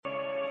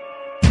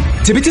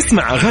تبي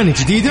تسمع أغاني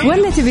جديدة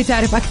ولا تبي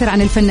تعرف أكثر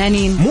عن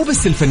الفنانين؟ مو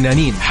بس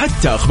الفنانين،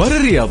 حتى أخبار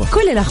الرياضة،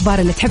 كل الأخبار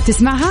اللي تحب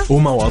تسمعها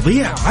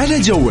ومواضيع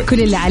على جوك.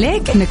 كل اللي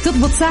عليك إنك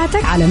تضبط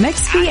ساعتك على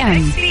ميكس بي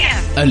ام.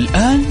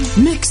 الآن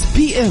ميكس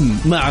بي ام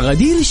مع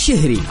غدير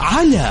الشهري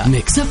على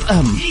ميكس اف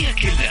ام. هي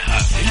كلها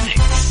في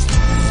الميكس.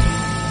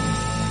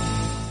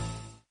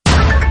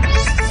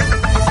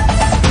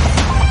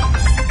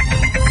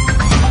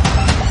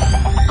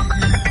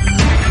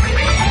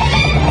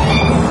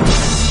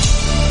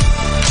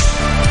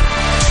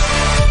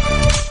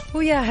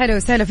 ويا هلا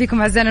وسهلا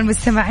فيكم أعزائنا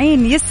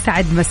المستمعين،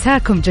 يسعد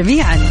مساكم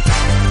جميعا.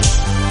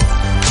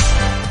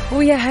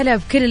 ويا هلا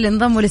بكل اللي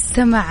انضموا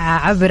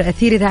للسمع عبر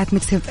أثير إذاعة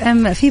ميكس اف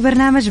ام في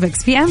برنامج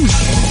ميكس بي ام.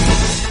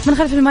 من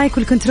خلف المايك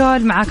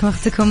والكنترول معاكم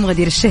أختكم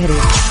غدير الشهري.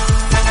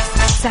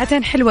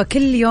 ساعتين حلوة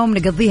كل يوم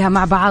نقضيها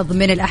مع بعض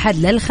من الأحد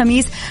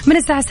للخميس من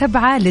الساعة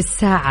 7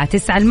 للساعة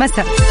 9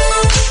 المساء.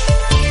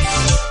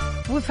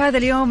 وفي هذا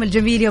اليوم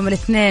الجميل يوم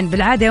الاثنين،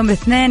 بالعادة يوم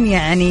الاثنين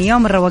يعني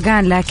يوم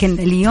الروقان، لكن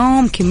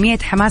اليوم كمية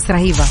حماس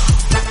رهيبة.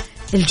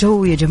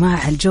 الجو يا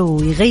جماعة،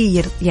 الجو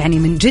يغير يعني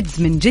من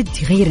جد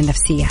يغير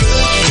النفسية.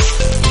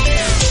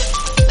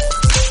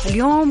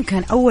 اليوم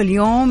كان أول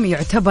يوم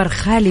يعتبر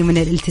خالي من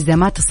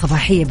الالتزامات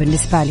الصباحية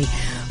بالنسبة لي،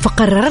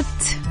 فقررت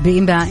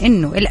بما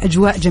إنه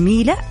الأجواء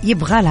جميلة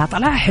يبغى لها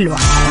طلعة حلوة،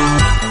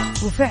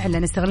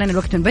 وفعلا استغلنا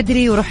الوقت من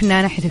بدري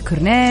ورحنا ناحية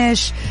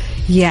الكورنيش.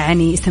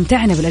 يعني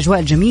استمتعنا بالأجواء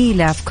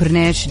الجميلة في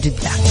كورنيش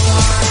جدة.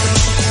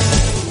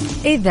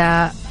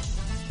 إذا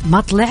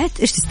ما طلعت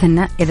إيش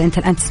تستنى؟ إذا أنت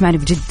الآن تسمعني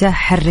بجدة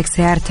حرك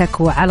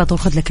سيارتك وعلى طول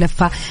خذ لك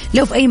لفة.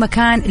 لو في أي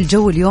مكان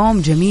الجو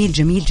اليوم جميل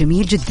جميل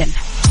جميل جدا.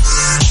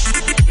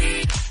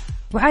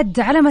 وعد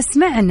على ما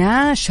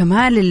سمعنا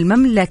شمال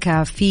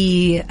المملكة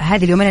في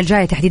هذه اليومين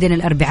الجاية تحديدا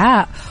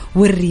الأربعاء،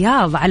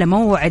 والرياض على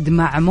موعد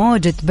مع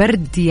موجة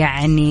برد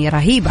يعني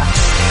رهيبة.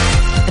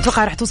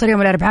 أتوقع رح توصل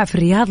يوم الأربعاء في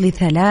الرياض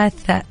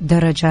ل3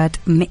 درجات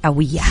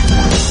مئوية.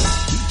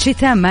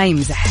 شتاء ما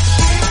يمزح.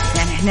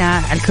 يعني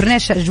احنا على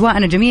الكورنيش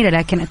أجواءنا جميلة،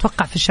 لكن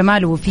أتوقع في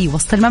الشمال وفي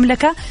وسط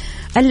المملكة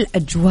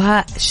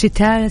الأجواء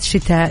شتاء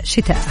شتاء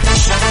شتاء.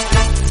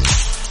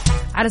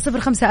 على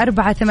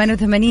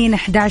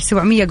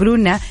 0548811700 قولوا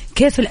لنا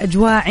كيف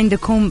الأجواء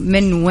عندكم،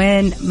 من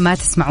وين ما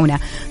تسمعونا.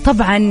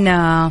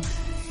 طبعا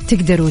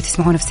تقدروا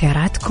تسمعونا في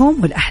سياراتكم،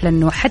 والأحلى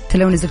أنه حتى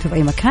لو نزلتوا في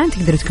أي مكان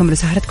تقدروا تكملوا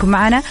سهرتكم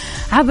معنا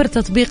عبر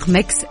تطبيق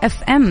ميكس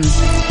اف ام،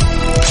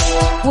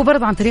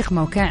 وبرضه عن طريق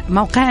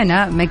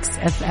موقعنا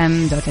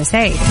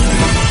mixfm.sa.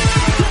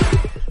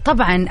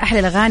 طبعا أحلى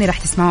الأغاني راح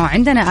تسمعوا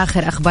عندنا،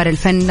 آخر أخبار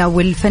الفن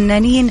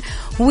والفنانين،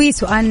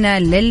 وسؤالنا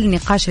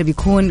للنقاش اللي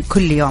بيكون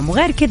كل يوم.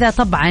 وغير كذا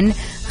طبعا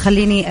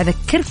خليني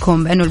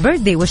أذكركم بأنه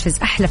البيرثدي ويشز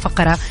أحلى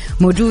فقرة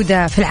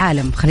موجودة في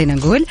العالم، خلينا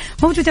نقول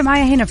موجودة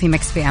معايا هنا في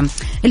ميكس بي ام.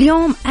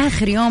 اليوم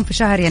آخر يوم في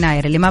شهر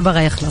يناير اللي ما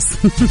بغى يخلص.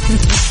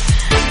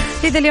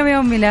 إذا اليوم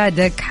يوم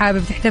ميلادك،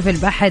 حابب تحتفل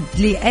بأحد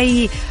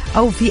لأي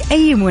أو في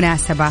أي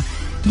مناسبة،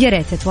 يا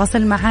ريت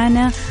تتواصل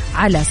معنا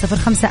على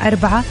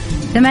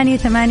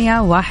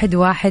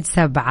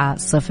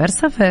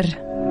 0548811700.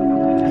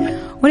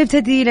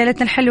 ونبتدي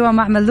ليلتنا الحلوة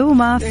مع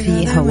ملومة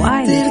في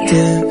هواي.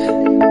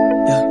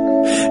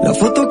 La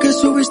foto que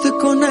subiste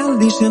con él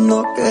diciendo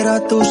que era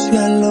tu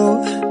cielo.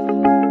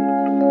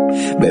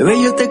 Bebé,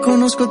 yo te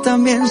conozco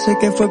también, sé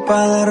que fue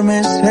para darme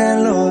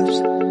celos.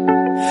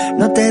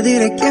 No te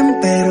diré quién,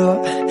 pero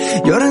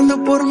llorando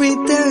por mí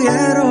te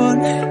vieron.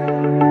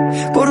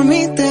 Por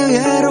mí te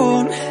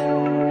vieron.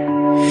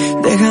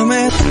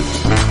 Déjame.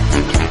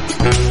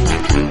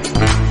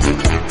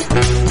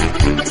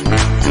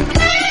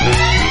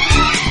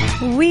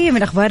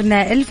 ومن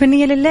أخبارنا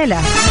الفنية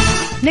لليلة،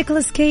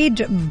 نيكولاس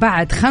كيج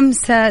بعد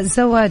 5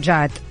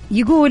 زواجات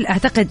يقول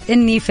أعتقد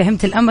أني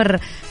فهمت الأمر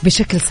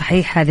بشكل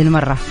صحيح هذه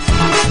المرة.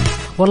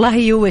 والله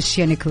يوش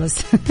يا نيكولاس.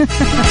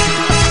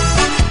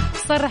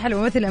 صرح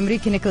الممثل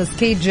الأمريكي نيكولاس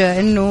كيج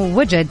أنه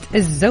وجد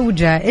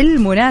الزوجة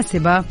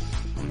المناسبة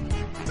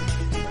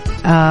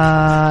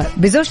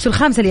بزوجته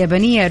الخامسة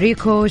اليابانية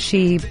ريكو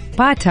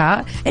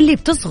شيباتا اللي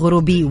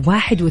بتصغره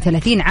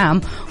ب31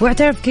 عام.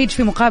 واعترف كيج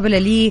في مقابلة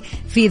لي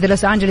في ذا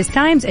لوس أنجلس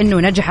تايمز أنه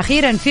نجح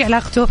أخيرا في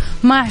علاقته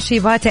مع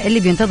شيباتا اللي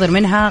بينتظر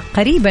منها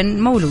قريبا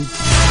مولود.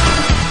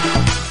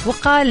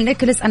 وقال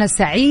نيكولاس أنا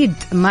سعيد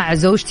مع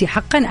زوجتي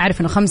حقا،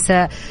 أعرف أنه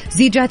 5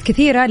 زيجات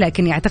كثيرة،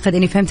 لكني أعتقد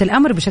أني فهمت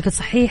الأمر بشكل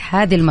صحيح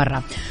هذه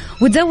المرة.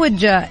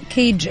 وتزوج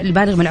كيج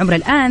البالغ من العمر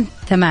الآن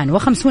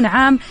 58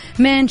 عام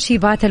من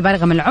شيباتا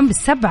البالغة من العمر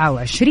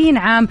 27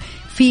 عام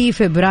في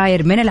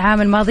فبراير من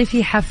العام الماضي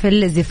في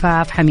حفل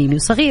زفاف حميمي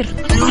وصغير.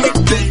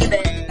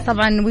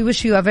 طبعا we wish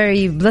you a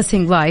very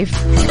blessing life،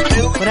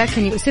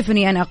 ولكن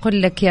يؤسفني أن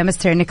أقول لك يا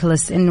مستر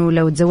نيكولاس أنه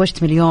لو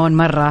تزوجت مليون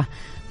مرة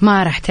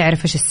ما راح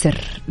تعرف إيش السر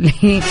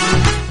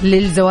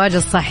للزواج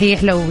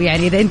الصحيح. لو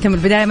يعني إذا أنت من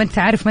البداية ما أنت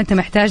عارف، ما أنت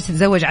محتاج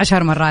تتزوج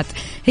 10 مرات،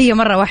 هي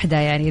مرة واحدة.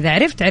 يعني إذا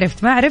عرفت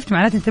ما عرفت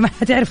معناته أنت ما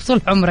هتعرف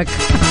طول عمرك.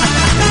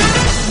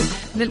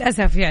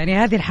 للأسف يعني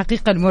هذه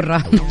الحقيقة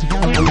المرة.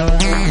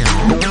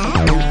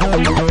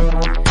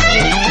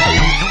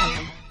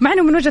 معنا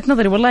أنا من وجهة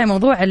نظري والله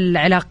موضوع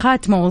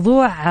العلاقات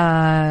موضوع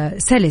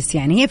سلس،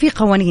 يعني هي في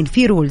قوانين،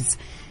 في رولز،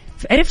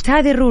 عرفت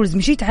هذه الرولز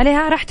مشيت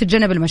عليها راح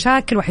تتجنب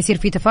المشاكل وحيصير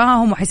في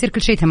تفاهم وحيصير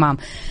كل شيء تمام.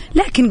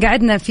 لكن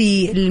قعدنا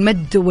في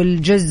المد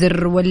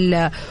والجزر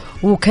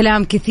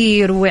وكلام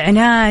كثير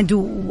وعناد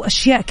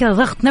وأشياء كذا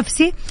ضغط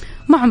نفسي،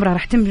 ما عمرها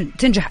راح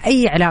تنجح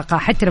أي علاقة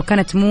حتى لو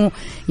كانت مو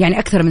يعني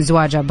أكثر من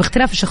زواجة.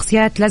 باختلاف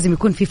الشخصيات لازم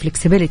يكون في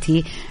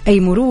flexibility، أي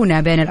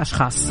مرونة بين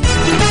الأشخاص.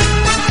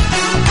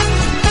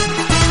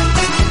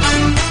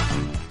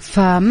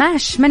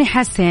 ماني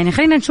حاسة يعني،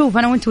 خلينا نشوف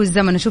أنا وأنت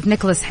والزمن نشوف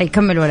نيكولاس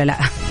حيكمل ولا لا.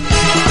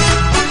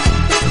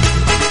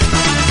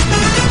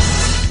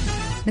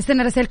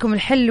 نستنى رسائلكم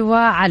الحلوة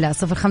على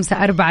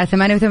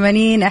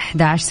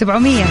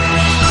 0548811700.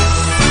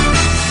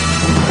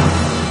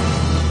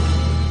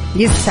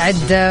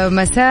 يسعد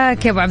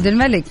مساك يا أبو عبد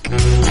الملك،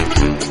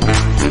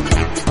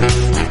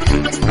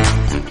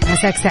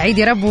 مساك سعيد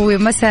يا رب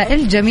ومساء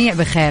الجميع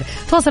بخير.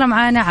 تواصلوا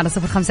معنا على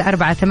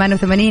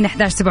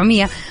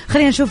 0548811700.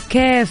 خلينا نشوف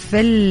كيف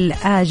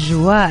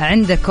الأجواء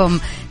عندكم،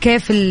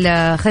 كيف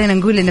خلينا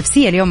نقول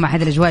النفسية اليوم مع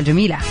هذه الأجواء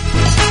الجميلة.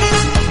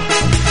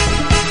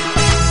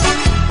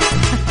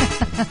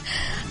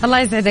 الله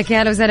يسعدك،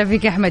 يا هلا وسهلا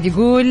فيك. أحمد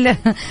يقول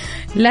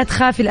لا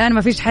تخافي الآن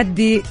ما فيش حد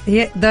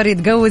يقدر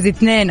يتجوز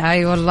 2.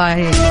 أي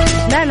والله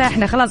لا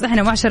احنا خلاص،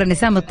 احنا معشر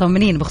النساء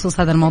مطمنين بخصوص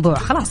هذا الموضوع.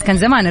 خلاص كان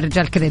زمان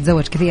الرجال كذا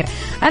يتزوج كثير،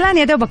 الآن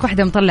يا دوبك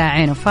واحدة مطلع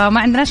عينه،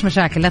 فما عندناش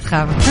مشاكل، لا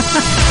تخاف.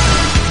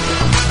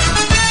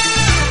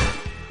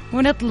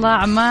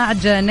 ونطلع مع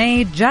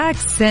جانيت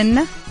جاكسون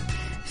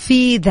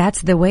في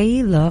That's the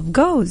way love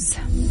goes.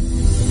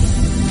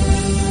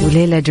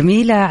 وليلة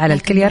جميلة على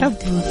الكل يا رب.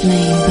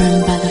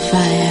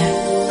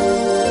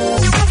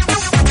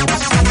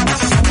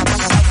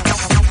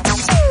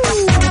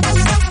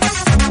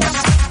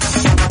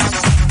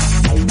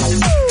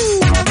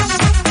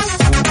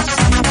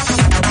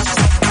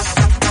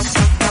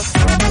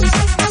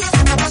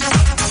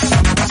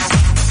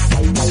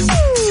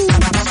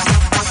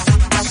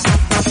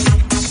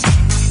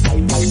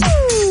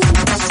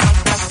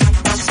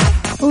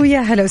 يا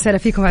هلا وسهلا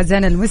فيكم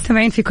أعزائنا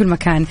المستمعين في كل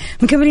مكان،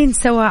 مكملين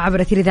سوا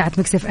عبر أثير إذاعة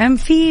ميكس اف ام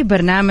في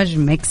برنامج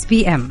ميكس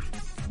بي ام.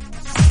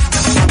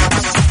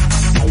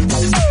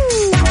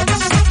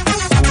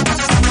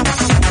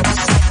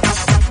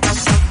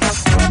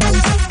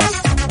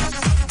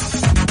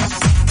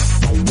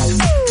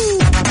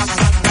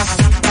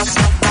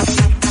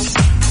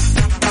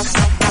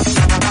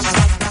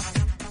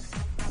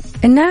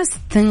 الناس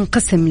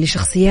تنقسم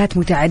لشخصيات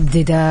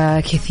متعددة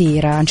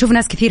كثيرة، نشوف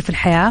ناس كثير في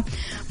الحياة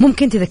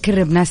ممكن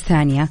تذكر بناس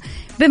ثانية،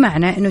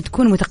 بمعنى أنه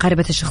تكون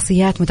متقاربة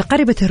الشخصيات،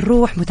 متقاربة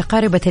الروح،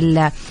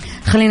 متقاربة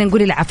خلينا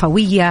نقول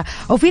العفوية،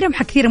 أو في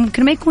لمحة كثيرة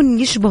ممكن ما يكون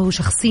يشبهوا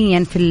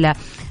شخصيا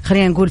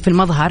خلينا نقول في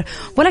المظهر،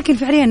 ولكن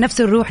فعليا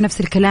نفس الروح، نفس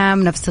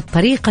الكلام، نفس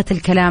طريقة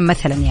الكلام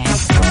مثلا يعني.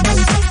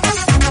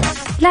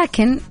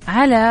 لكن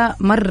على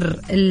مر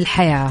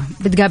الحياة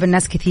بتقابل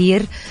ناس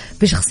كثير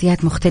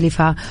بشخصيات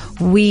مختلفة،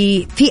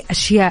 وفي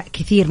أشياء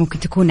كثير ممكن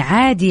تكون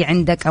عادي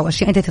عندك أو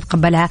أشياء أنت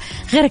تتقبلها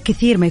غيرك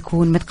كثير ما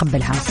يكون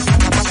متقبلها.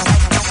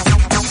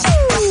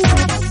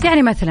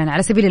 يعني مثلا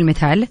على سبيل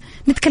المثال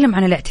نتكلم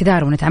عن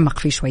الاعتذار ونتعمق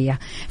فيه شوية.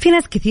 في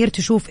ناس كثير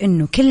تشوف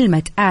إنه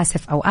كلمة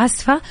آسف أو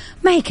آسفة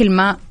ما هي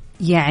كلمة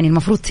يعني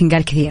المفروض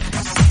تنقال كثير،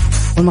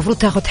 والمفروض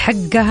تاخد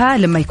حقها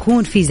لما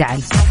يكون في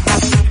زعل.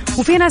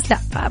 وفي ناس لا،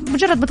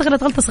 مجرد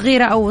بتغلط غلطة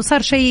صغيرة أو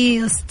صار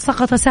شيء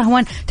سقط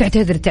سهوا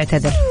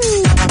تعتذر،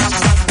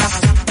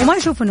 وما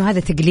يشوف أنه هذا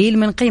تقليل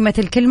من قيمة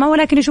الكلمة،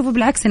 ولكن يشوفه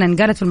بالعكس أنها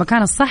انقالت في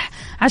المكان الصح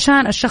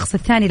عشان الشخص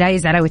الثاني لا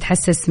يزعل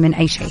ويتحسس من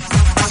أي شيء.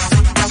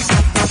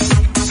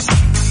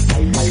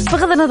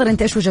 بغض النظر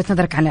أنت إيش وجهة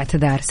نظرك عن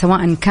الاعتذار،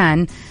 سواء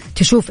كان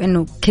تشوف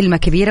أنه كلمة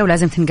كبيرة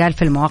ولازم تنقال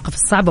في المواقف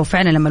الصعبة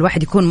وفعلا لما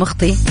الواحد يكون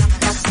مخطئ.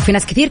 في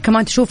ناس كثير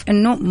كمان تشوف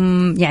أنه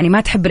يعني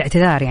ما تحب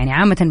الاعتذار، يعني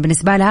عامة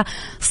بالنسبة لها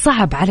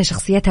صعب على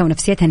شخصيتها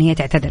ونفسيتها أن هي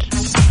تعتذر.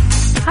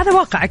 هذا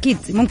واقع أكيد،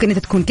 ممكن أنت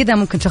تكون كذا،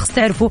 ممكن شخص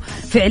تعرفه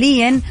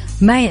فعليا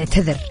ما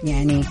يعتذر،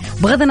 يعني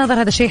بغض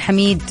النظر هذا شيء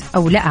حميد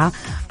أو لا،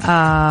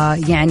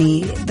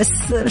 يعني بس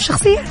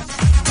شخصيات.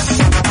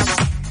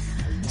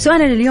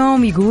 سؤالنا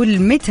اليوم يقول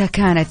متى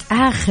كانت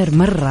آخر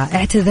مرة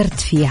اعتذرت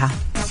فيها؟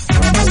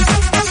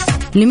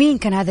 لمين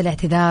كان هذا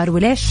الاعتذار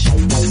وليش؟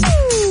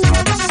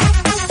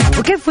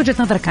 وكيف وجهة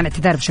نظرك عن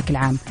الاعتذار بشكل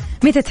عام؟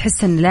 متى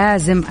تحس أن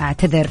لازم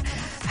أعتذر؟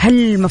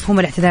 هل مفهوم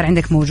الاعتذار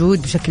عندك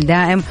موجود بشكل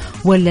دائم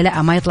ولا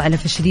لا، ما يطلع إلا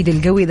في الشديد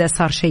القوي إذا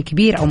صار شيء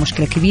كبير أو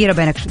مشكلة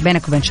كبيرة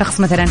بينك وبين شخص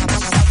مثلا؟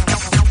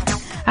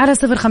 على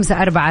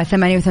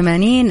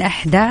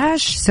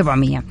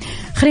 0548811700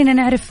 خلينا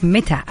نعرف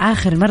متى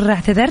آخر مرة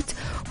اعتذرت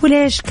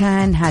وليش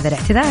كان هذا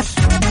الاعتذار.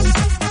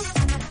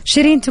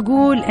 شيرين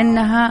تقول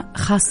إنها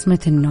خصمة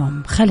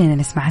النوم، خلينا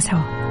نسمعها سوا.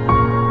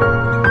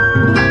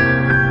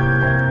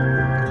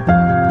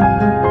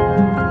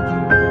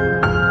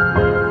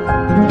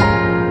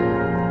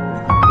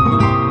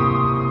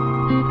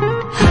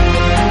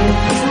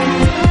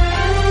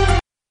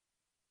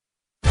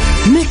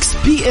 ميكس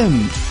بي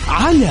ام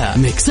على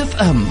ميكس اف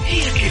ام،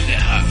 هي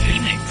كلها في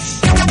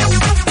الميكس.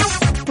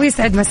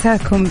 ويسعد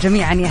مساكم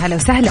جميعا، يا هلا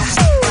وسهلا.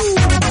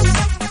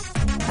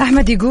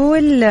 أحمد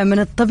يقول من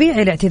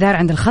الطبيعي الاعتذار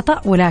عند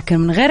الخطأ، ولكن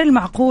من غير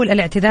المعقول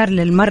الاعتذار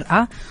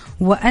للمرأة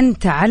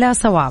وأنت على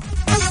صواب.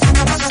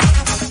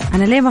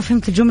 أنا ليه ما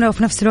فهمت الجملة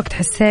وفي نفس الوقت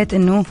حسيت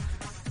إنه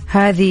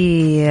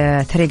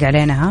هذه طريق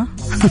علينا ها؟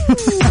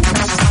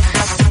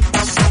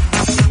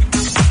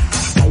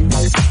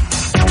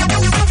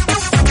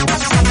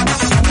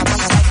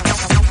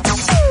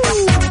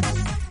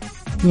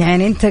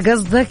 يعني أنت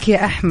قصدك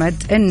يا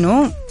أحمد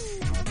إنه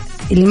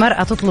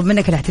المرأة تطلب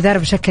منك الاعتذار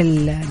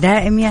بشكل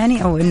دائم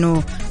يعني، أو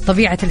إنه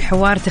طبيعة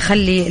الحوار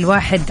تخلي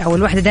الواحد أو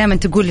الواحدة دائما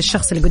تقول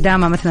للشخص اللي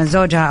قدامها مثلا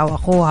زوجها أو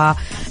أخوها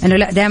إنه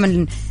لا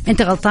دائما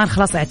أنت غلطان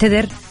خلاص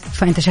اعتذر،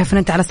 فأنت شايف إن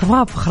أنت على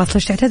صواب خلاص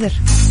ليش تعتذر؟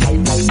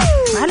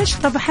 معلش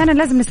طب أحيانا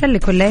لازم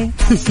نسلك ولا إيه؟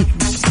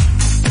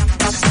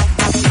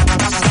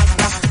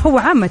 هو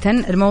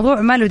عامة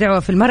الموضوع ما له دعوة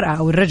في المرأة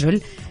أو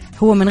الرجل،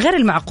 هو من غير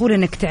المعقول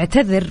إنك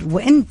تعتذر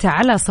وأنت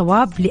على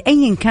صواب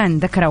لأي كان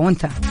ذكر أو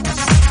أنثى.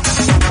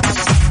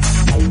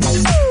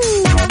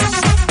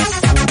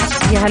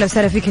 يا هلا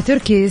وسهلا فيك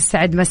تركي،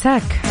 سعد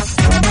مساك.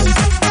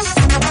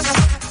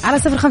 على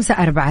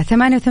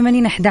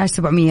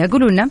 0548811700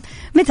 قولوا لنا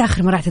متى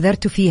آخر مرة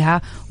اعتذرتوا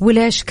فيها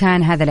وليش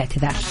كان هذا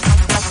الاعتذار؟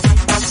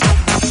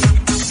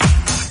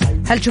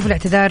 هل تشوف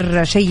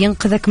الاعتذار شيء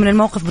ينقذك من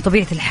الموقف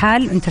بطبيعة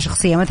الحال أنت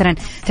شخصية مثلا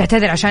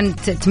تعتذر عشان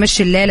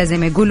تمشي الليلة زي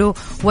ما يقولوا،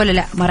 ولا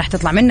لا ما راح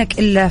تطلع منك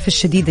إلا في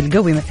الشديد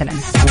القوي مثلا؟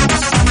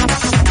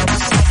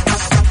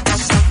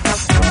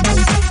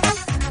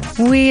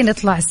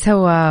 ونطلع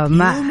سوا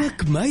مع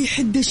يومك ما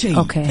يحد شيء.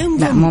 أوكي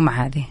لا مو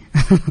مع هذه.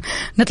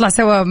 نطلع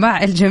سوا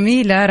مع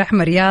الجميلة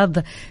رحمة رياض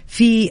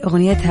في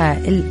أغنيتها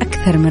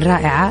الأكثر من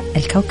رائعة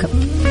الكوكب.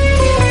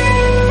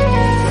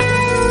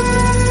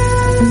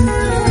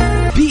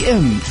 بي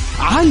ام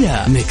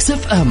على ميكس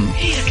اف ام،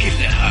 هي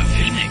كلها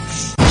في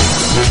الميكس.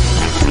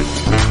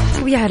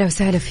 ويا هلا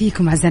وسهلا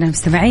فيكم أعزائنا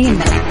المستمعين،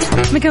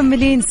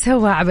 مكملين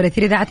سوا عبر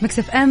أثير إذاعة ميكس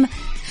اف ام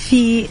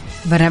في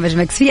برنامج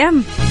ميكس في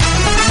ام.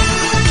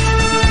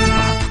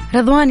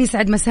 رضوان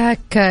يسعد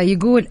مساك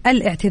يقول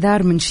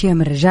الاعتذار من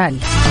شيم الرجال،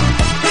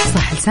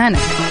 صح لسانك.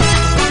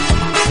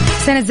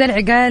 سنة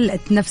زلع قال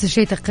نفس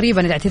الشيء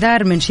تقريبا،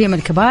 الاعتذار من شيم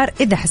الكبار،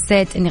 إذا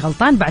حسيت أني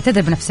غلطان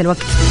بعتذر بنفس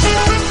الوقت،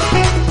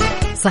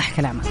 صح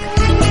كلامك.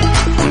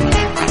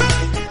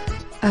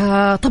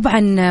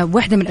 طبعا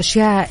واحدة من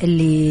الأشياء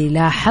اللي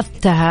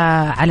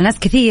لاحظتها على ناس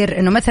كثير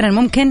أنه مثلا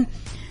ممكن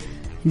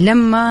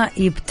لما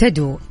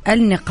يبتدوا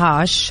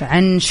النقاش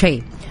عن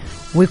شيء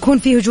ويكون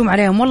فيه هجوم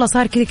عليهم، والله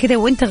صار كذا كذا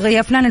وانت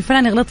يا فلان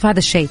الفلاني غلط في هذا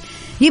الشيء،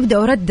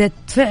 يبدأوا ردة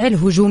فعل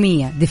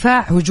هجومية، دفاع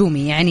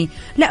هجومي، يعني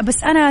لا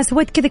بس أنا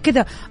سويت كذا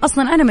كذا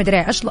أصلا أنا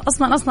مدري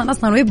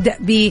أصلا ويبدأ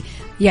ب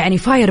يعني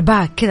فاير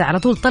باك كذا على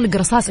طول، طلق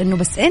رصاص إنه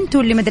بس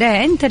أنتوا اللي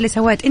مدري، أنت اللي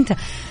سويت أنت.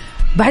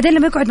 بعدين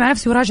لما يقعد مع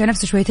نفسه ويراجع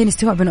نفسه شويتين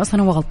يستوعب إنه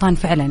أصلا هو غلطان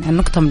فعلا،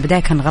 النقطة من البداية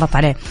كان غلط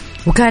عليه،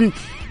 وكان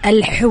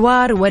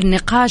الحوار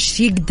والنقاش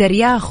يقدر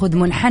ياخذ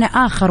منحنى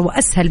آخر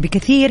وأسهل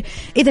بكثير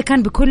إذا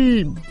كان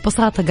بكل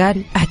بساطة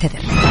قال أعتذر،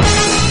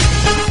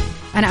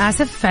 أنا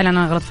آسف فعلا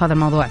أنا غلط في هذا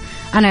الموضوع،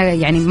 أنا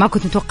يعني ما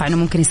كنت متوقع أنه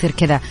ممكن يصير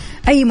كذا،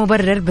 أي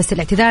مبرر بس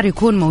الاعتذار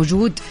يكون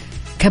موجود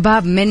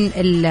كباب من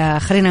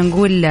خلينا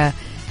نقول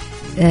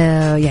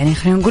يعني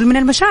خلينا نقول من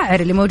المشاعر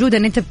اللي موجودة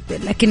أن أنت.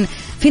 لكن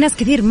في ناس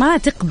كثير ما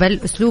تقبل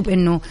أسلوب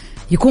أنه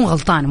يكون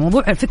غلطان،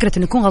 موضوع فكرة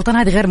أنه يكون غلطان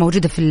هذه غير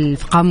موجودة في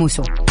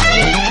قاموسه،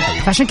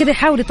 فعشان كذا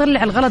يحاول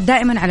يطلع الغلط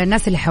دائما على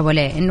الناس اللي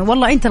حواليه، انه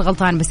والله انت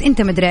الغلطان بس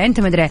انت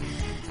مدري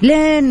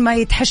لين ما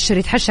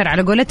يتحشر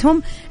على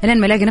قولتهم، لين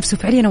ما يلاقي نفسه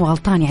فعليا هو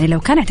غلطان. يعني لو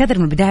كان اعتذر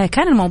من البداية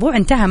كان الموضوع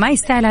انتهى، ما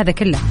يستاهل هذا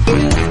كله.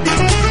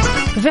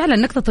 ففعلا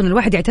نقطة ان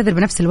الواحد يعتذر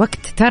بنفس الوقت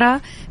ترى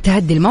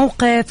تهدي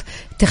الموقف،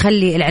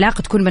 تخلي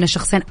العلاقة تكون بين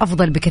الشخصين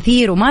افضل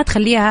بكثير، وما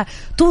تخليها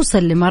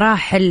توصل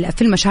لمراحل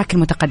في المشاكل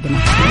المتقدمة.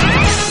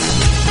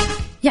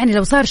 يعني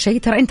لو صار شيء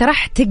ترى أنت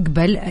راح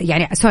تقبل،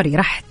 يعني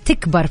راح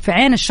تكبر في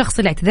عين الشخص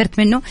اللي اعتذرت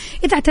منه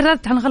إذا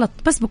اعتذرت عن غلط،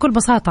 بس بكل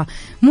بساطة.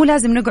 مو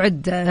لازم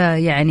نقعد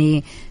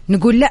يعني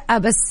نقول لا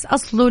بس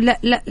أصله لا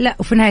لا لا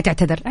وفي النهاية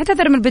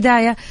اعتذر من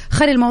البداية،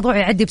 خلي الموضوع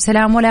يعدي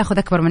بسلام ولا يأخذ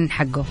أكبر من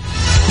حقه.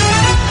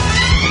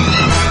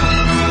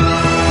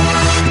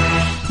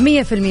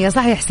 100%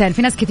 صح يا حسين.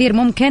 في ناس كثير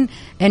ممكن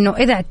انه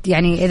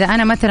اذا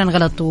انا مثلا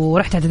غلط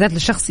ورحت اعتذرت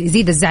للشخص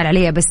يزيد الزعل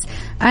عليا، بس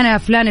انا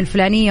فلان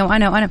الفلانيه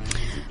وانا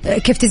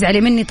كيف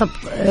تزعلي مني؟ طب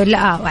لا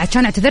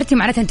عشان اعتذرتي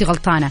معناتها انت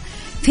غلطانه.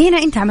 فينا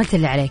انت عملت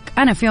اللي عليك.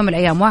 انا في يوم من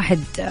الايام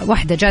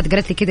واحده جات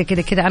قالت لي كذا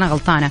كذا كذا انا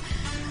غلطانه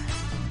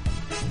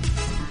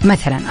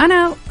مثلا،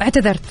 انا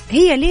اعتذرت،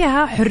 هي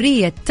ليها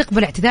حريه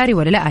تقبل اعتذاري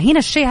ولا لا. هنا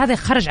الشيء هذا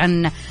خرج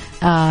عن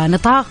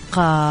نطاق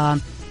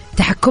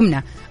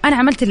تحكمنا. أنا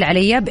عملت اللي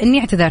علي بإني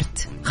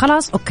اعتذرت،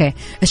 خلاص أوكي.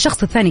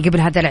 الشخص الثاني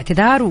قبل هذا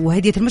الاعتذار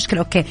وهدية المشكلة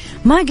أوكي،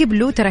 ما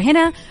قبله ترى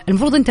هنا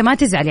المفروض أنت ما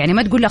تزعل، يعني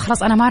ما تقول لا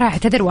خلاص أنا ما راح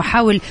أعتذر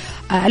وأحاول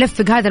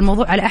ألفق هذا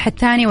الموضوع على أحد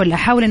ثاني، ولا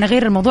أحاول أن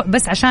أغير الموضوع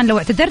بس عشان لو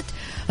اعتذرت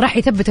راح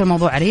يثبت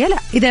الموضوع علي. لا،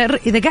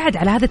 إذا قاعد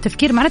على هذا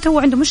التفكير معناته هو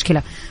عنده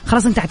مشكلة.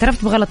 خلاص أنت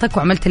اعترفت بغلطك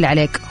وعملت اللي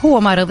عليك، هو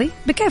ما رضي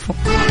بكيفه.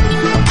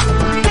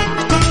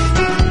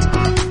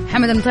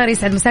 محمد المطاري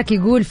يسعد مساك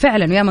يقول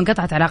فعلا ويا من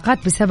قطعت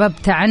علاقات بسبب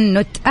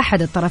تعنت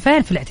أحد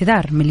الطرفين في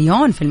الاعتذار 100%.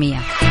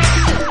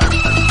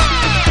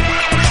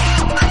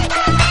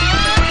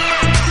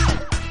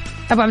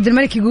 أبو عبد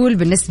الملك يقول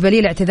بالنسبة لي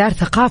الاعتذار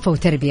ثقافة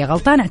وتربية،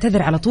 غلطان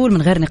اعتذر على طول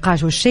من غير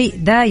نقاش، والشيء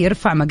ده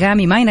يرفع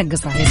مقامي ما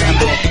ينقصه. يا سلام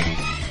عليك.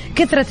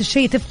 كثرة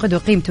الشيء تفقد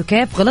قيمته،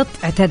 كيف غلط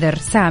اعتذر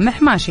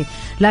سامح ماشي،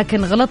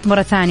 لكن غلط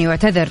مرة ثانية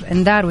واعتذر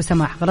انذار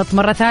وسماح، غلط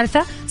مرة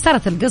ثالثة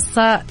صارت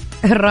القصة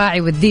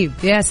الراعي والذيب.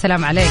 يا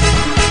سلام عليك.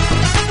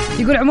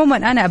 يقول عموما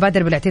أنا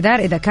أبادر بالاعتذار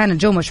إذا كان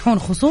الجو مشحون،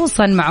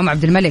 خصوصا مع أم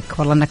عبد الملك،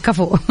 والله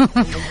نكفوا.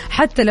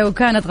 حتى لو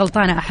كانت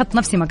غلطانة أحط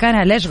نفسي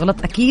مكانها، ليش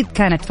غلط؟ أكيد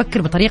كانت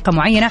تفكر بطريقة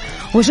معينة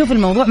وشوف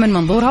الموضوع من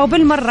منظورها،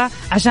 وبالمرة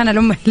عشان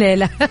الأم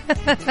الليلة.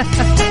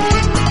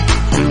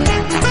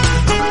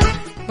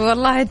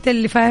 والله أنت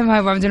اللي فاهمها يا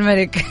أبو عبد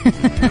الملك.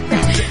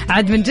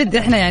 عاد من جد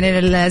إحنا يعني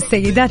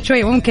السيدات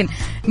شوي ممكن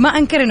ما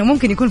أنكر إنه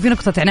ممكن يكون في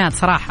نقطة عناد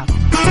صراحة.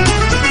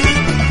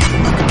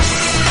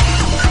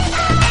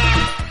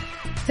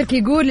 تركي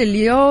يقول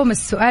اليوم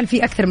السؤال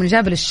فيه أكثر من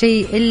إجابة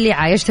للشيء اللي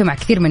عايشته مع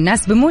كثير من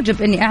الناس،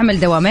 بموجب إني أعمل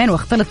دوامين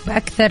واختلط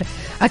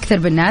بأكثر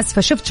بالناس،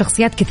 فشفت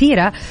شخصيات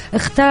كثيرة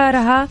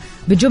اختارها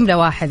بجملة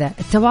واحدة: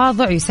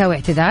 التواضع يساوي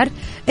اعتذار،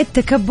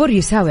 التكبر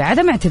يساوي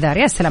عدم اعتذار.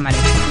 يا سلام عليك.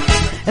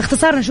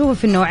 اختصار نشوفه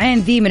في النوعين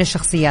ذي من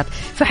الشخصيات.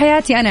 في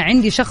حياتي أنا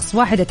عندي شخص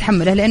واحد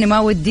أتحمله لأني ما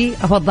ودي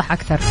أوضح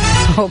أكثر.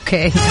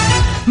 أوكي.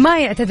 ما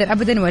يعتذر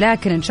أبدا،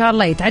 ولكن إن شاء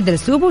الله يتعدل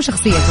أسلوبه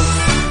وشخصيته.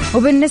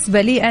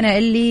 وبالنسبة لي أنا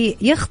اللي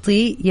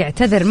يخطي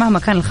يعتذر مهما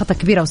كان الخطأ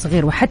كبير أو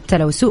صغير، وحتى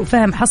لو سوء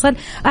فهم حصل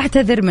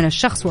أعتذر من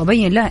الشخص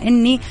وأبين له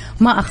إني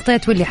ما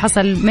أخطيت واللي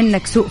حصل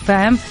منك سوء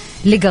فهم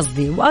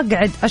لقصدي،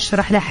 وأقعد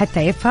أشرح له حتى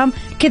يفهم،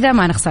 كذا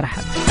ما نخسر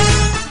أحد.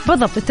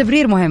 بالضبط،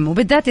 التبرير مهم،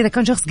 وبالذات إذا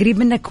كان شخص قريب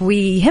منك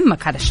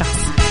ويهمك هذا الشخص.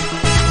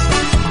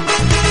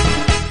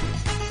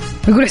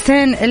 يقول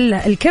حسين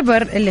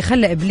الكبر اللي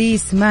خلى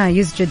إبليس ما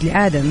يسجد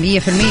لآدم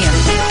 100%.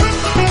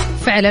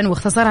 فعلا،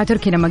 واختصارها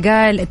تركي لما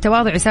قال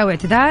التواضع يساوي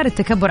اعتذار،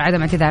 التكبر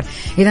عدم اعتذار.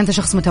 إذا أنت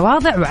شخص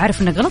متواضع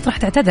وعارف أنك غلط راح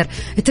تعتذر.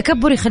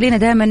 التكبر يخلينا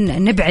دائما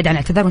نبعد عن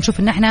الاعتذار ونشوف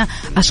أن احنا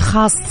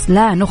أشخاص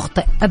لا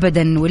نخطئ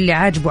أبدا، واللي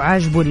عاجبه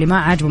عاجبه واللي ما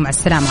عاجبه مع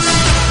السلامة.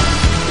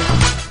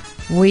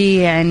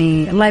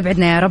 ويعني الله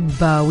يبعدنا يا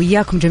رب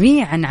وياكم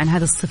جميعا عن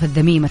هذا الصفة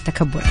الذميمة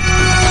التكبر.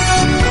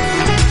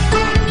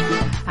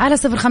 على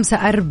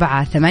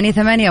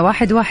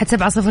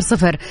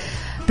 0548811700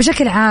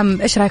 بشكل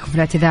عام إيش رأيكم في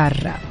الاعتذار؟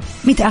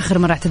 متى آخر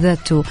مرة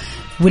اعتذرتوا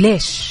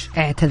وليش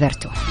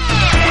اعتذرتوا؟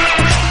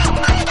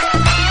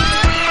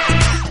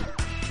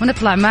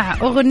 ونطلع مع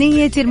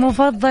أغنيتي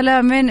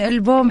المفضلة من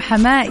ألبوم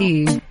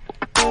حمائي،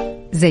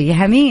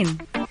 زيها مين؟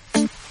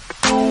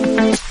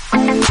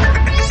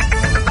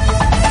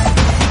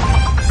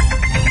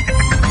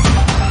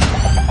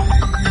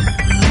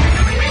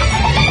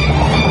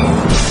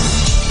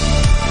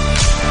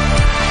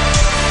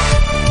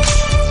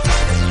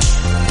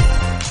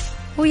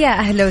 ويا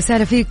أهلا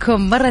وسهلا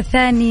فيكم مرة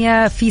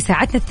ثانية في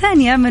ساعتنا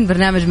الثانية من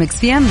برنامج ميكس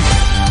بي ام.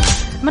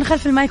 من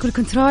خلف المايك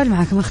والكنترول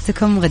معكم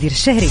أختكم غدير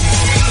الشهري.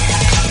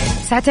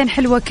 ساعتين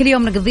حلوة كل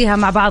يوم نقضيها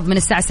مع بعض من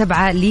الساعة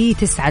 7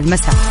 ل9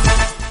 المساء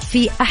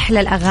في أحلى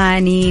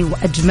الأغاني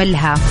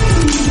وأجملها،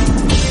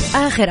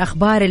 آخر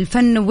أخبار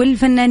الفن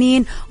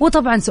والفنانين،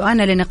 وطبعا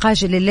سؤالنا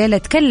لنقاش الليلة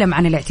تكلم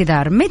عن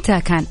الاعتذار.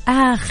 متى كان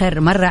آخر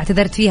مرة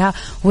اعتذرت فيها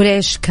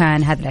وليش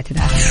كان هذا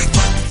الاعتذار؟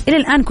 إلى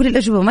الآن كل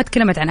الأجوبة ما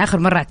تكلمت عن آخر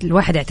مرة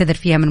الواحد اعتذر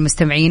فيها من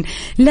المستمعين،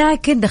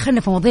 لكن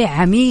دخلنا في مواضيع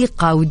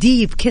عميقة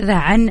وديب كذا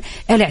عن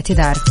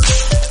الاعتذار،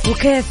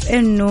 وكيف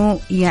إنه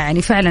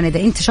يعني فعلا إذا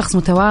أنت شخص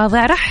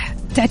متواضع رح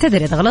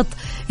تعتذر إذا غلط،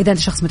 إذا أنت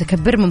شخص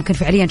متكبر ممكن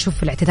فعليا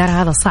نشوف الاعتذار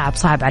هذا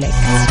صعب عليك.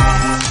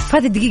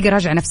 فهذه الدقيقة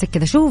راجع نفسك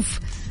كذا، شوف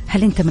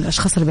هل أنت من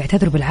الأشخاص اللي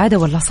بيعتذروا بالعادة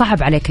ولا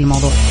صعب عليك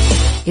الموضوع؟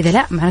 إذا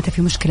لا معناته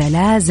في مشكلة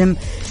لازم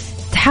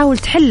تحاول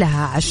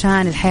تحلها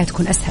عشان الحياة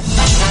تكون أسهل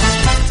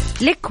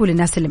لك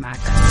وللناس اللي معك.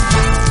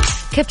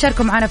 كيف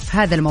تشاركوا معنا في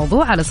هذا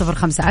الموضوع؟ على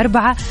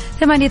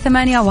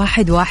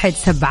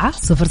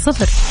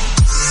 0548811700.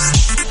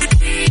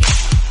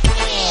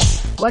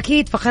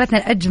 وأكيد فقرتنا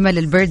الأجمل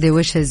البيرثدي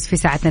ويشز في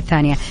ساعتنا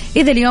الثانية.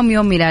 إذا اليوم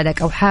يوم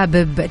ميلادك أو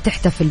حابب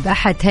تحتفل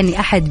بأحد، تهني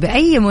أحد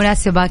بأي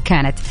مناسبة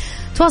كانت،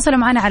 تواصلوا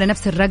معنا على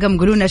نفس الرقم،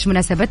 قولوا لنا إيش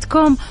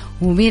مناسبتكم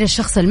ومين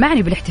الشخص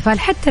المعني بالاحتفال،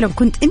 حتى لو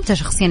كنت أنت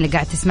شخصيا اللي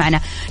قاعد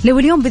تسمعنا. لو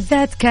اليوم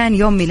بالذات كان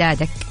يوم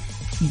ميلادك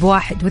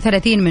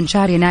ب31 من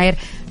شهر يناير،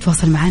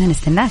 تواصل معنا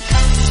نستناك.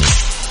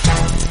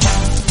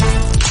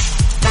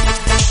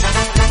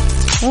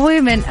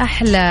 ومن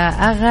أحلى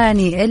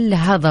أغاني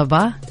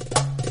الهضبة،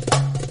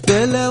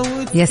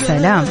 يا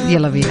سلام،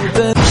 يلا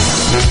بينا.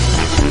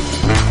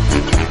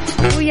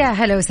 ويا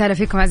هلا وسهلا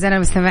فيكم أعزائنا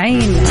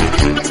المستمعين.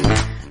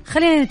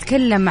 خلينا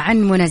نتكلم عن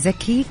منى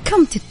زكي.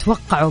 كم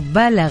تتوقعوا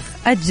بلغ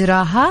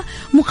أجرها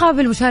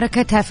مقابل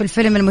مشاركتها في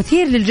الفيلم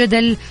المثير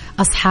للجدل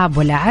أصحاب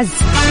ولا عز؟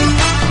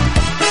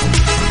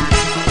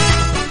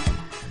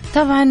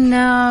 طبعا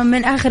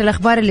من آخر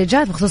الأخبار اللي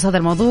جات بخصوص هذا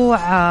الموضوع،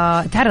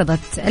 تعرضت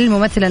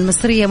الممثلة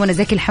المصرية منى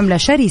زكي لحملة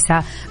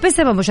شرسة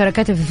بسبب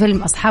مشاركتها في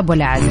فيلم أصحاب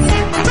ولا عز.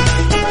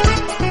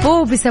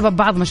 وبسبب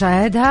بعض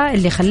مشاهدها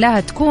اللي خلاها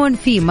تكون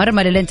في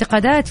مرمى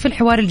للانتقادات في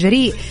الحوار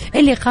الجريء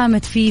اللي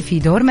قامت فيه في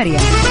دور مريم.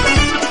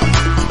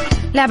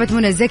 لعبت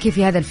منى الزكي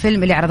في هذا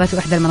الفيلم اللي عرضته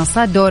إحدى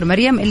المنصات دور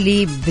مريم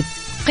اللي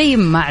بتقيم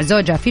مع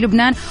زوجها في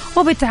لبنان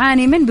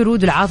وبتعاني من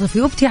برود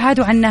العاطفي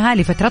وابتعاده عنها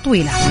لفترة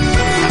طويلة.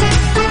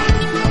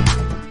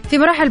 في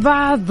مراحل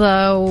البعض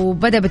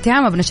وبدأ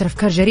باتهامها بنشر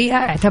أفكار جريئة،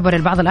 اعتبر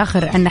البعض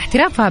الآخر أن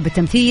احترافها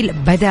بالتمثيل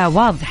بدأ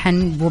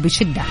واضحا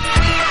وبشدة،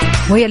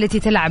 وهي التي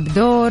تلعب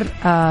دور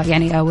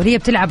وهي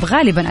بتلعب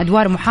غالبا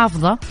أدوار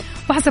محافظة،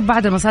 وحسب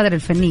بعض المصادر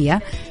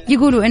الفنية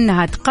يقولوا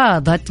إنها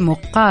تقاضت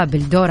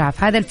مقابل دورها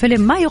في هذا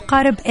الفيلم ما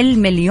يقارب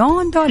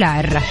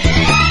 $1,000,000.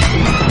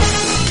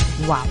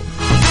 واو،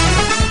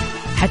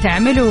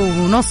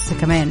 حتعملوا نص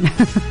كمان.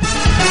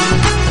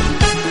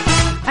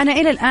 أنا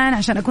إلى الآن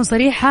عشان أكون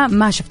صريحة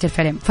ما شفت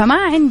الفيلم، فما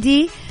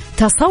عندي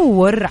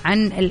تصور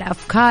عن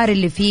الأفكار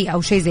اللي فيه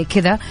أو شيء زي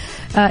كذا،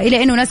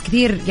 إلى أنه ناس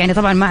كثير يعني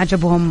طبعا ما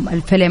عجبهم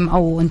الفيلم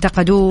أو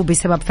انتقدوه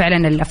بسبب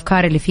فعلا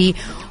الأفكار اللي فيه،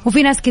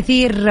 وفي ناس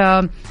كثير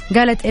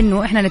قالت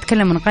أنه إحنا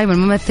نتكلم من قائمة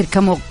الممثل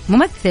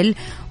كممثل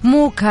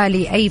مو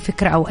كالي أي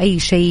فكرة أو أي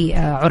شيء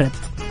عرض.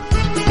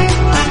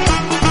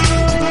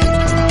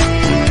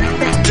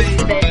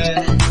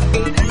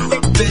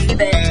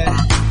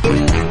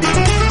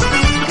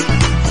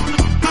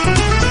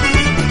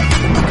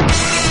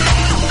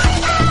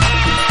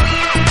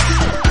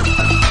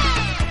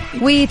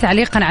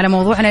 وتعليقا على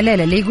موضوعنا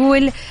الليلة اللي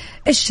يقول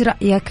إيش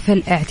رأيك في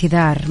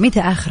الاعتذار؟ متى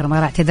آخر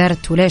مرة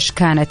اعتذرت وليش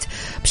كانت؟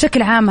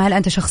 بشكل عام هل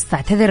أنت شخص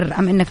تعتذر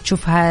أم أنك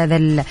تشوف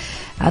هذا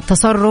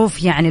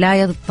التصرف يعني لا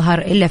يظهر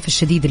إلا في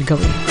الشديد القوي؟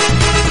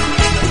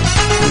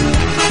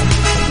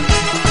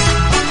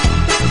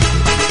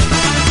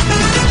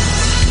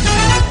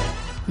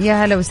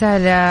 يا هلا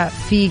وسهلا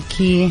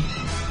فيكي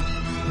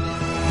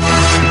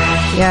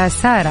يا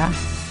سارة،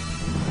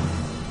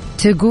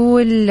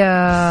 تقول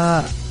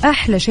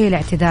أحلى شيء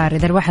الاعتذار،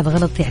 إذا الواحد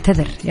غلط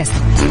يعتذر. يا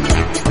سلام.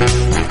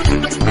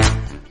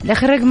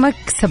 الآخر رقمك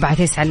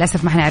 79،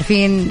 للأسف ما احنا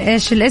عارفين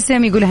إيش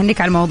الاسم. يقول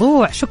هنيك على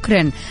الموضوع،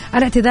 شكرا.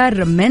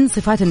 الاعتذار من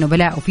صفات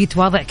النبلاء وفي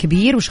تواضع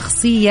كبير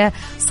وشخصية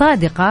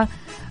صادقة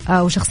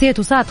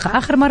وشخصيته صادقة.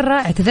 آخر مرة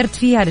اعتذرت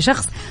فيها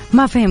لشخص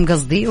ما فهم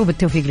قصدي،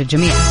 وبالتوفيق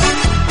للجميع.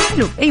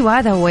 حلو، أيوة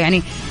هذا هو،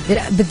 يعني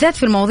بالذات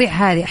في المواضيع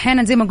هذه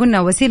أحيانا زي ما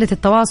قلنا وسيلة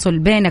التواصل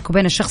بينك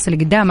وبين الشخص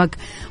اللي قدامك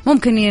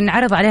ممكن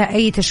ينعرض عليها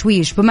أي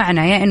تشويش،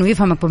 بمعنى يا إنه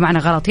يفهمك بمعنى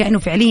غلط، يا إنه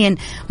فعليا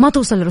ما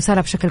توصل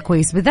الرسالة بشكل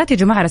كويس. بالذات يا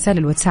جماعة رسائل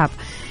الواتساب،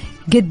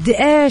 قد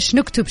إيش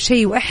نكتب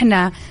شيء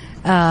وإحنا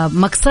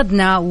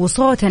مقصدنا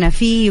وصوتنا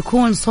فيه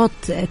يكون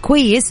صوت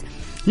كويس،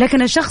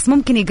 لكن الشخص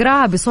ممكن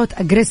يقراها بصوت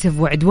أجريسيف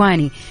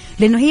وعدواني،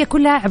 لأنه هي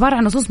كلها عبارة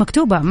عن نصوص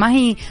مكتوبة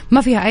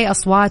ما فيها أي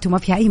أصوات وما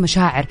فيها أي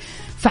مشاعر.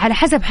 فعلى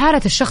حسب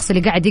حالة الشخص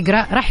اللي قاعد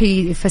يقرأ راح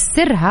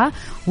يفسرها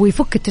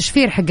ويفك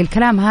التشفير حق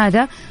الكلام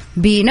هذا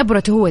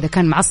بنبرته هو إذا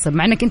كان معصب،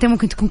 مع أنك أنت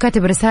ممكن تكون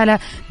كاتب رسالة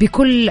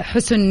بكل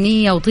حسن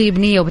نية وطيب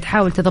نية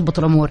وبتحاول تضبط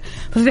الأمور.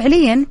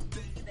 ففعليا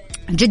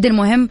جدا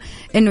مهم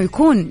أنه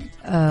يكون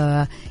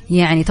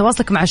يعني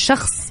تواصلك مع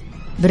الشخص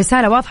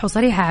برسالة واضحة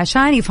وصريحة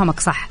عشان يفهمك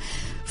صح.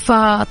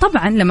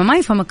 فطبعا لما ما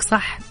يفهمك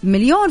صح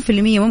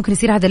 1,000,000% ممكن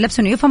يصير هذا اللبس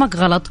انه يفهمك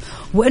غلط،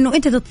 وانه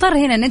انت تضطر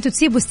هنا ان انت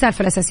تسيبوا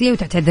السالفه الاساسيه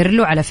وتعتذر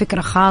له على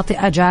فكره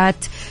خاطئه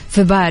جات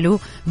في باله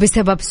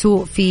بسبب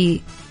سوء في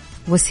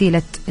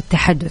وسيله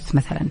التحدث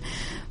مثلا.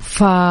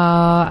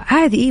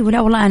 فعادي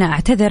ولا والله انا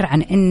اعتذر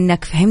عن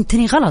انك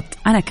فهمتني غلط،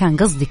 انا كان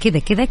قصدي كذا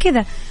كذا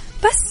كذا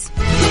بس،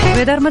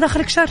 بدر ما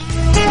دخلك شر.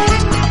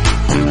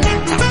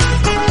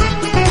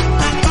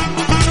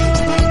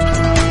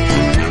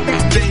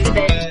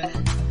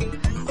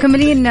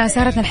 كملين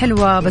سهرتنا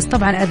الحلوة، بس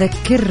طبعا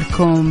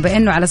أذكركم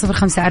بأنه على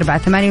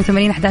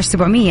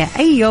 0548811700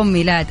 أي يوم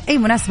ميلاد أي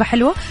مناسبة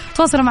حلوة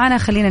تواصلوا معنا،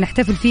 خلينا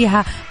نحتفل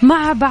فيها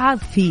مع بعض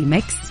في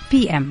ميكس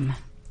بي ام.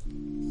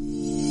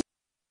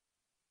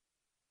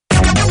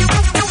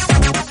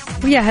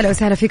 ويا هلا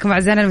وسهلا فيكم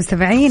أعزائنا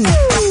المستمعين.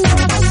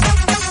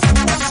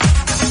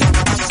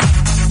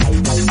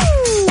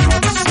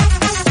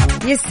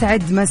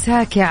 يسعد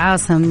مساك يا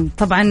عاصم.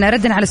 طبعا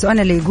ردنا على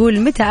سؤالنا اللي يقول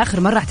متى آخر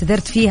مرة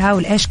اعتذرت فيها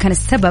والإيش كان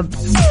السبب.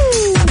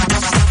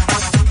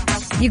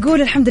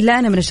 يقول الحمد لله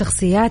أنا من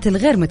الشخصيات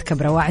الغير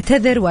متكبرة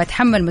وأعتذر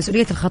وأتحمل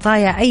مسؤولية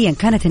الخطايا أيا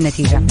كانت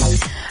النتيجة.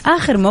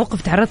 آخر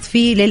موقف تعرضت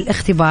فيه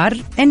للاختبار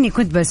أني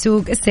كنت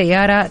بسوق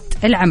السيارة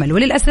العمل،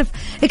 وللأسف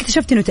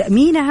اكتشفت أنه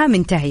تأمينها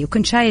منتهي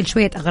وكنت شايل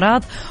شوية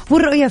أغراض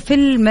والرؤية في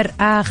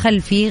المرآة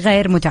خلفي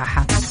غير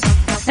متاحة.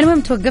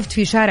 المهم توقفت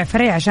في شارع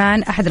فرعي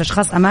عشان أحد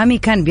الأشخاص أمامي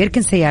كان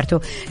بيركن سيارته،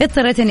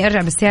 اضطريت أني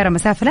أرجع بالسيارة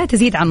مسافة لا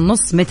تزيد عن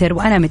نص متر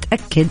وأنا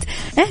متأكد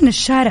أن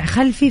الشارع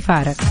خلفي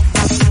فارغ،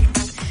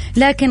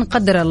 لكن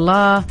قدر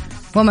الله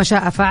وما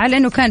شاء فعل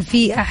أنه كان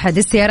في أحد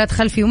السيارات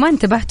خلفي وما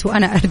انتبهت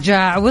وأنا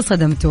أرجع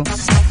وصدمته.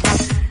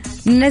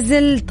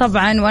 نزل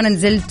طبعا وأنا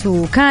نزلت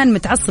وكان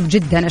متعصب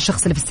جدا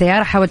الشخص اللي في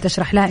السيارة، حاولت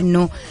أشرح له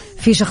أنه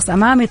في شخص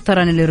أمامي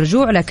اضطرني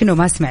للرجوع لكنه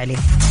ما سمع لي.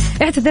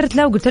 اعتذرت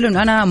له وقلت له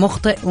أنه أنا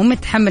مخطئ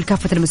ومتحمل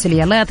كافة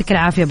المسؤولية، الله يعطيك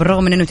العافية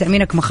بالرغم من أنه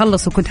تأمينك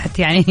مخلص وكنت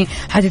يعني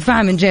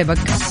حتدفعها من جيبك.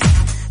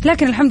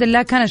 لكن الحمد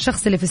لله كان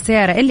الشخص اللي في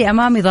السيارة اللي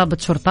أمامي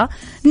ضابط شرطة،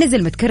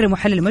 نزل متكرم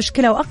وحل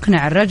المشكلة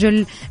وأقنع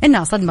الرجل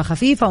إنها صدمة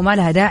خفيفة وما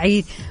لها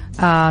داعي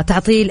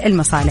تعطيل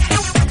المصالح.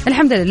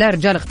 الحمد لله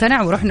الرجال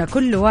اقتنع ورحنا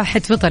كل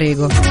واحد في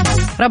طريقه.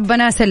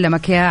 ربنا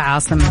سلمك يا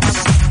عاصم.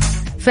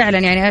 فعلا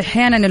يعني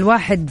أحيانا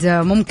الواحد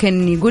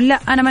ممكن يقول لا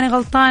أنا ماني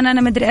غلطان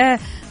أنا مدري إيه،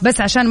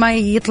 بس عشان ما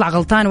يطلع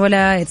غلطان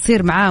ولا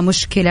تصير معاه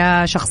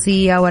مشكلة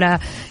شخصية ولا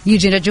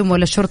يجي نجم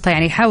ولا الشرطة،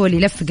 يعني يحاول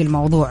يلفق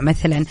الموضوع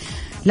مثلا.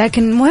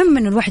 لكن مهم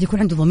إنه الواحد يكون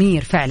عنده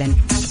ضمير فعلا.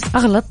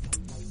 أغلط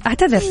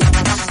أعتذر.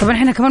 طبعا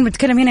احنا كمان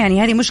بنتكلم هنا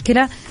يعني هذه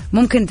مشكلة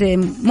ممكن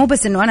مو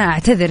بس إنه أنا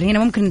أعتذر، هنا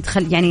ممكن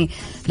يعني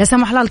لا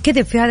سمح الله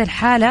الكذب في هذه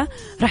الحالة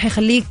راح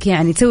يخليك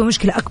يعني تسوي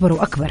مشكلة أكبر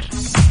وأكبر.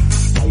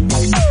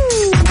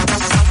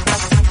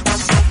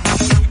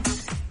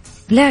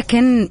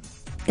 لكن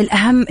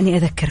الأهم أني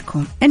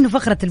أذكركم أنه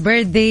فقرة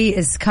البيرثدي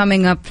is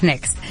coming up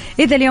next.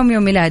 إذا اليوم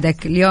يوم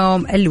ميلادك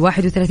اليوم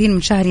 31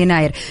 من شهر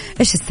يناير،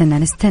 إيش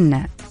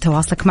نستنى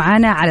تواصلك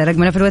معنا على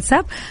رقمنا في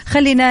الواتساب.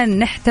 خلينا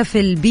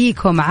نحتفل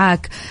بيك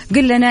ومعاك،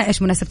 قل لنا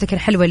إيش مناسبتك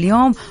الحلوة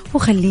اليوم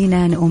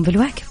وخلينا نقوم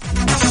بالواجب.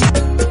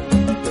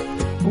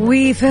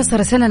 وفيصل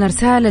رسلنا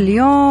رسالة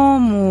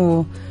اليوم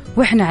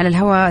وإحنا على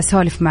الهواء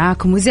سولف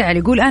معاكم وزعل،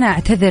 يقول أنا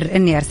أعتذر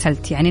أني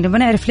أرسلت. يعني نبغى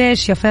نعرف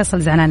ليش يا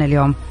فيصل زعلان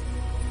اليوم.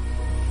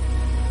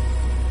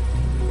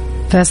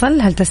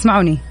 فيصل هل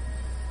تسمعني؟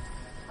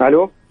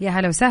 الو يا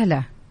هلا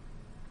وسهلا.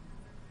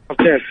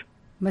 كيف؟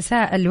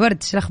 مساء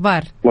الورد، شو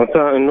الاخبار؟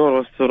 مساء النور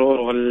والسرور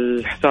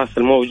والاحساس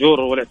الموجور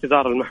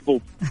والاعتذار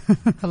المحبوب.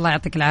 الله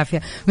يعطيك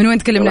العافيه. من وين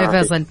تكلمنا يا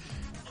فيصل؟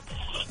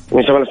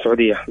 من شمال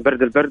السعوديه.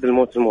 البرد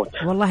الموت.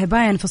 والله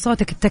باين في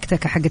صوتك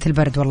التكتكه حقه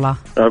البرد. والله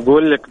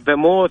اقول لك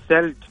بموت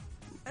ثلج،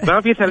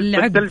 ما في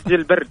ثلج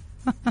البرد.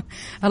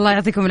 الله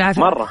يعطيكم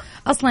العافيه. مره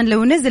اصلا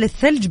لو نزل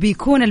الثلج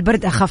بيكون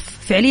البرد اخف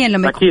فعليا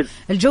لما يكون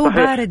الجو صحيح.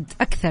 بارد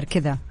اكثر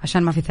كذا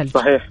عشان ما في ثلج.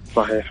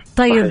 صحيح.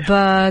 طيب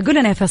قل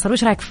لنا يا فيصل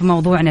وش رايك في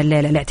موضوعنا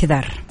الليله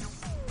الاعتذار؟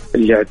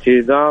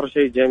 الاعتذار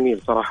شيء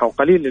جميل صراحه،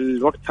 وقليل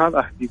الوقت هذا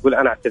أحد يقول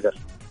انا اعتذر.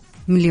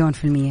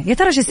 100%. يا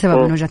ترى ايش السبب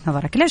من وجهه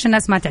نظرك؟ ليش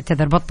الناس ما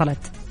تعتذر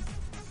بطلت؟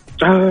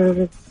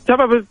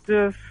 سبب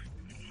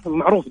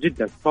معروف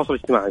جدا، التواصل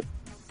الاجتماعي.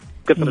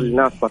 كثر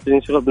الناس صارت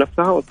تنشغل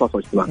بنفسها والتواصل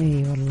الاجتماعي.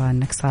 اي والله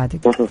انك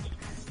صادق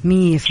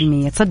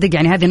 100%. تصدق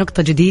يعني هذه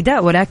نقطة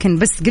جديدة، ولكن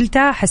بس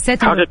قلتها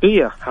حسيت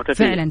حقيقية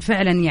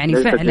فعلا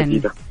يعني فعلا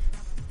جديدة.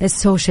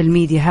 السوشيال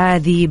ميديا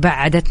هذه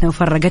بعدتنا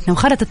وفرقتنا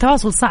وخلت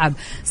التواصل صعب.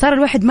 صار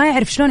الواحد ما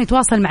يعرف شلون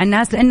يتواصل مع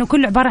الناس لأنه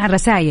كله عبارة عن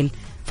رسائل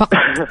فقط،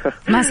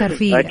 ما صار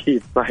فيه.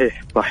 أكيد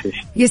صحيح.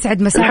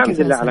 يسعد مساك.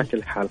 الحمد لله على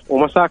كل حال،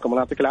 ومساكم الله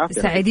يعطيك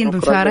العافية. سعيدين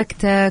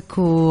بمشاركتك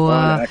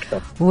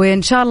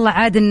وإن شاء الله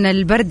عاد إن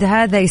البرد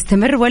هذا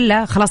يستمر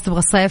ولا خلاص تبغى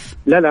الصيف؟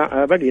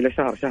 لا باقي له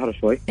شهر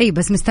شوي. أي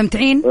بس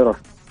مستمتعين؟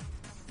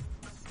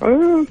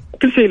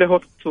 كل شيء له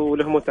وقت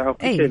وله متعة.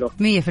 أي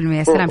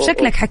 100%. سلام.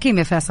 شكلك حكيم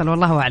يا فيصل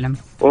والله أعلم.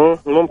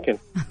 ممكن.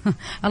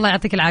 الله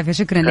يعطيك العافية.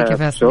 شكرا لك يا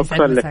فيصل.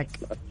 شكرا لك.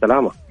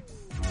 السلامة.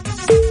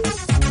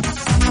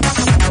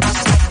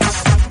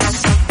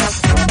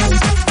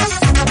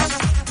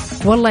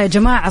 والله يا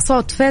جماعة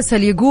صوت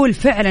فيصل يقول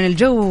فعلا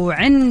الجو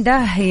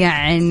عنده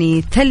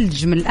يعني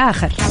ثلج من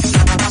الآخر.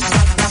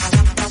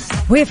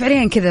 وهي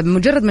فعليا كذا،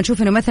 بمجرد ما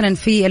نشوف انه مثلا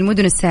في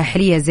المدن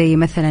الساحلية زي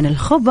مثلا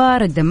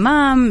الخبر،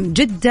 الدمام،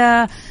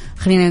 جدة،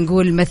 خلينا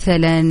نقول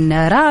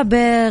مثلا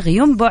رابغ،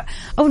 ينبع،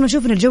 أول ما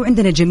نشوف ان الجو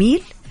عندنا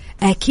جميل،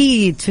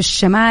 أكيد في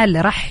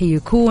الشمال راح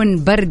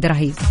يكون برد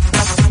رهيب.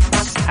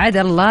 عاد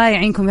الله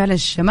يعينكم يا أهل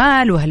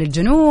الشمال وأهل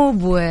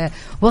الجنوب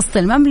ووسط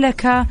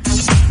المملكة.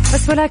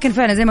 بس ولكن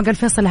فعلا زي ما قال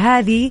فيصل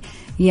هذه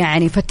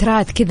يعني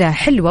فترات كذا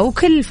حلوة،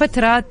 وكل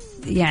فترات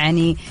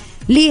يعني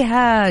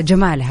ليها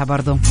جمالها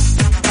برضو.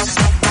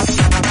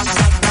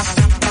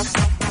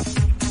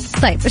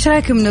 طيب ايش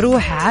رايكم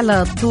نروح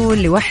على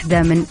طول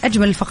لوحدة من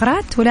أجمل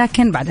الفقرات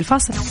ولكن بعد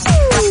الفاصل.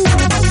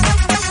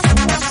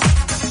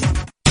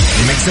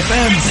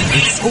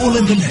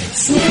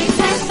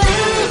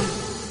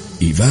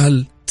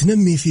 إيفال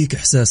تنمي فيك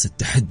إحساس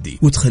التحدي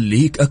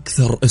وتخليك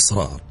أكثر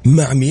إصرار.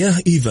 مع مياه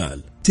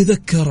إيفال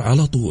تذكر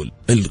على طول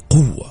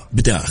القوة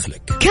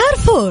بداخلك.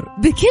 كارفور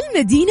بكل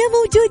مدينة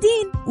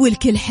موجودين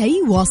والكل حي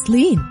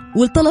واصلين،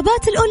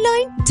 والطلبات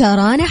الأونلاين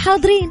ترانا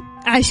حاضرين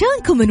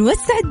عشانكم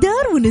نوسع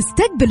الدار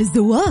ونستقبل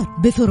الزوار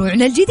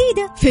بفروعنا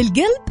الجديدة في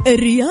القلب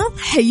الرياض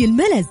حي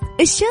الملز،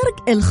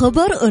 الشرق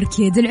الخبر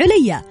أوركيد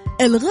العليا،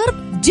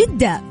 الغرب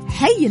جدة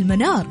حي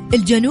المنار،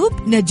 الجنوب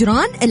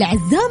نجران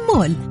العزام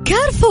مول.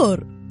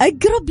 كارفور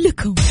أقرب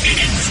لكم.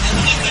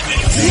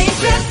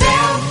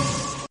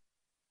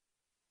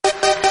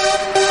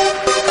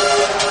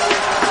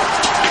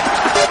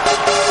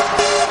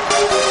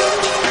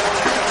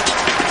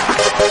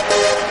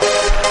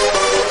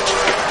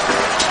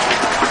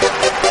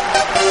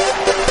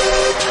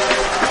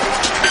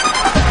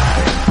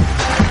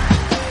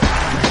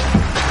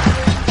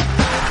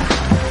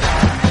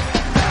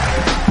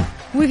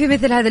 وفي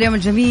مثل هذا اليوم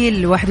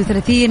الجميل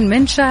 31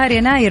 من شهر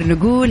يناير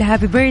نقول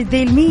هابي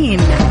بيرثدي لمين؟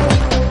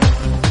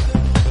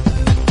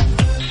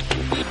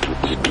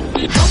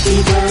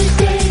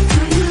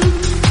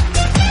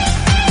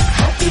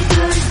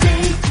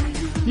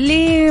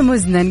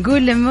 مزنة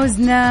نقول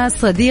لمزنة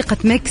صديقة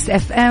ميكس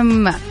اف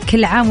ام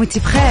كل عام وانت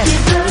بخير.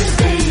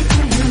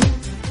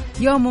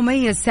 يوم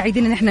مميز،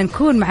 سعيدين ان احنا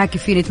نكون معاك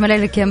فيه. نتمنى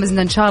لك يا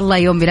مزنة ان شاء الله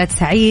يوم ميلاد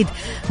سعيد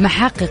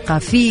محققة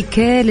فيه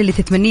كل اللي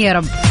تتمنيه يا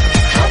رب،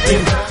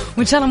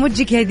 وان شاء الله مو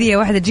تجيك هدية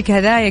واحدة، تجيك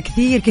هدايا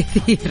كثير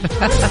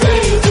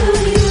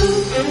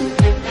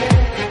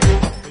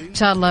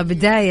إن شاء الله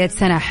بداية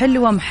سنة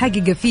حلوة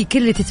محققة فيه كل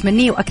اللي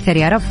تتمنيه وأكثر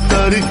يا رب.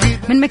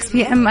 من مكس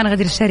بي أم أنا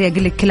غدير الشهري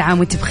أقول لك كل عام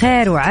وأنت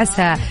بخير،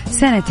 وعسى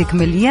سنتك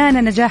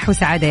مليانة نجاح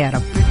وسعادة يا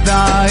رب.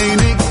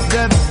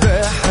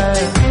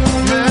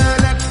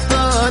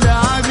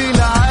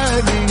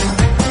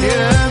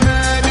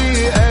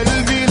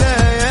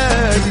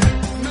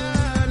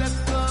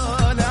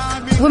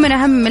 ومن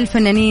أهم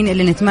الفنانين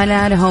اللي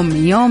نتمنى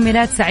لهم يوم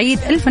ميلاد سعيد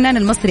الفنان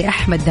المصري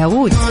أحمد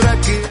داوود،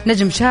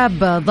 نجم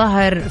شاب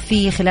ظهر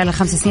في خلال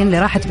ال5 سنين اللي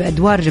راحت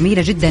بأدوار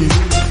جميلة جدا،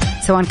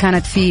 سواء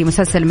كانت في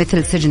مسلسل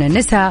مثل سجن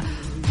النساء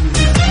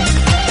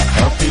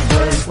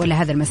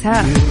ولا هذا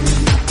المساء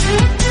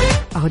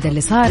أهو ده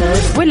اللي صار،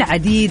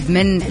 والعديد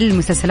من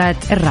المسلسلات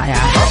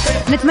الرائعة.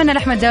 نتمنى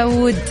لأحمد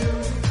داوود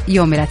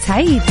يوم ميلاد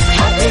سعيد.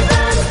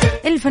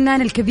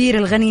 الفنان الكبير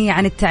الغني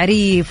عن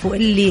التعريف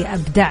واللي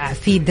أبدع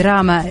في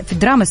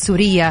الدراما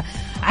السورية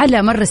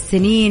على مر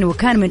السنين،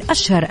 وكان من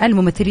أشهر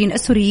الممثلين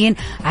السوريين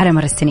على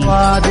مر السنين.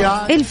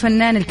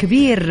 الفنان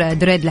الكبير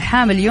دريد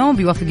لحام اليوم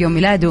بيوافق يوم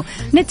ميلاده،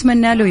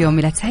 نتمنى له يوم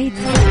ميلاد سعيد.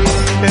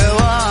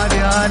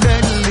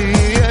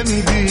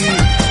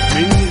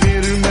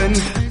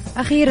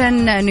 أخيرا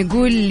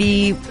نقول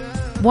لي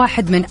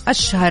واحد من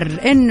أشهر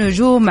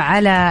النجوم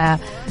على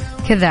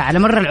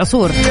مر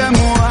العصور،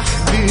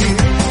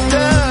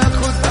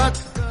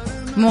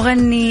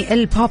 مغني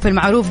البوب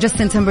المعروف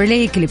جاستن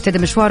تيمبرليك، اللي ابتدى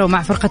مشواره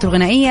مع فرقته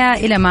الغنائية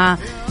إلى ما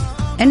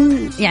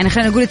إن يعني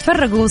خلينا نقول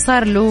تفرقوا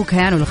وصار له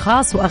كيانه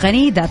الخاص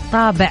وأغانيه ذات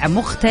طابع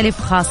مختلف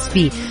خاص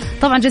فيه.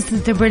 طبعا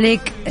جاستن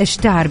تيمبرليك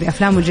اشتهر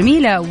بأفلامه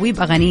الجميلة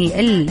وبأغانيه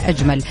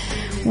الأجمل.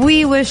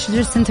 We wish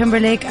Justin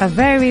Timberlake a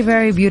very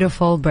very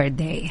beautiful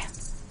birthday.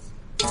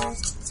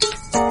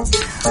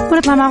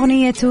 ونطلع مع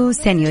أغنيته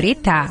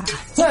سينيوريتا.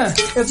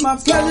 It's my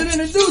pleasure to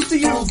introduce to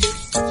you.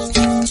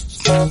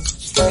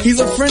 He's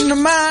a friend of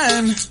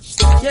mine.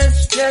 Yes,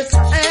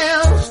 I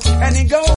am. And he goes